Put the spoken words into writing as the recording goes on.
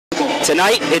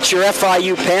Tonight, it's your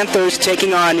FIU Panthers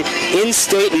taking on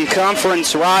in-state and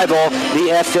conference rival,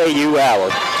 the FAU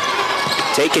Owls.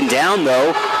 Taken down,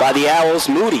 though, by the Owls.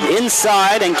 Moody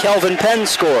inside, and Kelvin Penn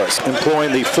scores.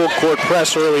 Employing the full-court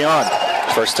press early on.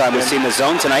 First time we've seen the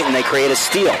zone tonight, and they create a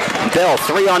steal. Bell,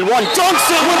 3-on-1, dunks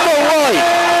it with the right.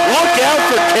 Look out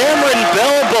for Cameron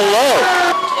Bell below.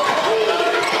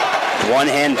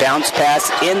 One-hand bounce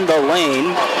pass in the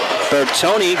lane.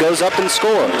 Bertoni goes up and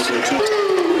scores.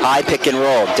 High pick and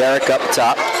roll. Derek up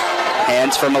top.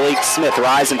 Hands for Malik Smith.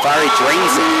 Rise and fire. He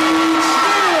drains it.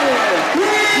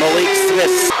 Malik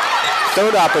Smith.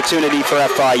 Third opportunity for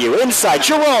FIU. Inside.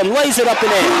 Jerome lays it up and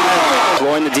in.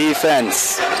 Blowing the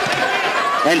defense.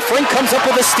 And Frink comes up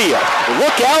with a steal.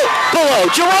 Look out below.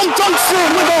 Jerome dunks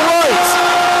in with a right.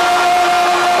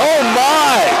 Oh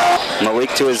my!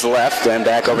 Malik to his left and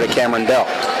back over to Cameron Bell.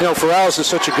 You know, Ferrales is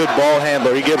such a good ball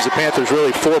handler. He gives the Panthers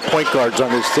really 4 point guards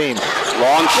on this team.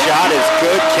 Long shot is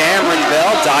good. Cameron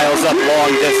Bell dials up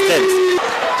long distance.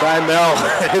 Time Bell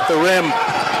hit the rim.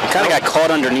 Kind of got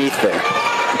caught underneath there.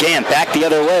 Gant back the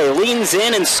other way, leans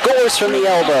in and scores from the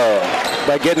elbow.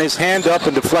 By getting his hand up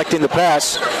and deflecting the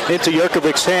pass into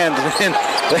Jurkovic's hand. And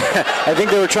I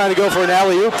think they were trying to go for an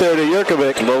alley-oop there to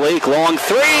Jurkovic. Malik, long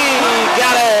three,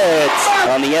 got it!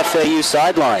 On the FAU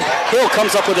sideline. Hill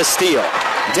comes up with a steal.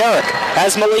 Derek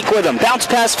has Malik with him. Bounce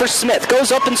pass for Smith,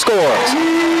 goes up and scores.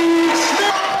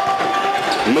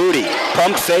 Moody,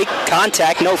 pump fake,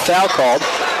 contact, no foul called.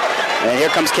 And here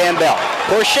comes Campbell.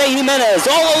 Porche Jimenez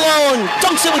all alone,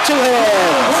 dunks it with 2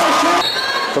 hands.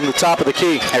 From the top of the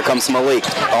key. Here comes Malik,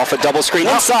 off a double screen,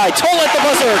 inside, toll at the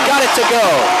buzzer, got it to go.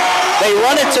 They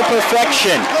run it to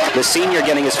perfection. The senior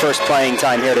getting his first playing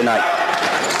time here tonight.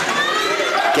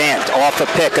 Gant off a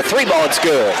pick, a 3-ball, it's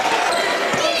good.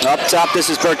 Up top, this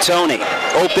is Bertoni.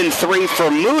 Open 3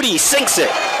 for Moody, sinks it.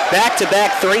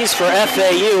 Back-to-back threes for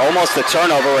FAU. Almost a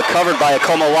turnover, recovered by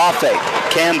Akomolafe.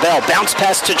 Campbell, bounce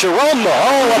pass to Jerome.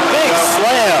 Oh, a big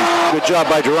slam. Good job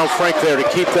by Jerome Frank there to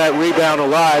keep that rebound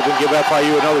alive and give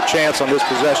FIU another chance on this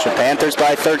possession. Panthers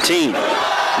by 13.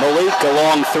 Malik, a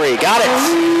long 3. Got it.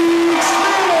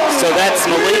 So that's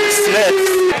Malik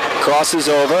Smith. Crosses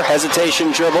over,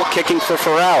 hesitation dribble, kicking for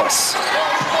Ferrales.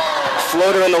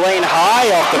 Floater in the lane,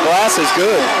 high off the glass is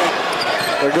good.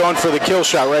 They're going for the kill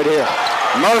shot right here.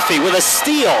 Murphy with a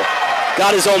steal.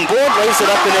 Got his own board, lays it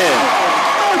up and in.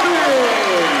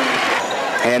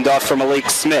 Handoff for Malik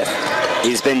Smith.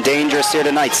 He's been dangerous here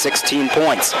tonight, 16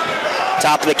 points.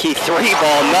 Top of the key,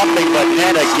 3-ball, nothing but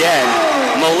net again.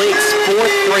 Malik's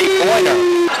 4th three-pointer.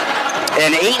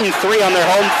 And 8-3 on their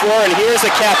home floor, and here's a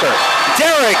capper.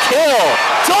 Derek Hill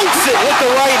dunks it with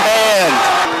the right hand.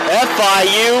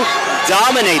 FIU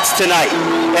dominates tonight,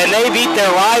 and they beat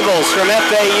their rivals from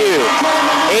FAU.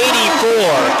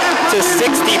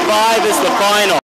 84-65 is the final.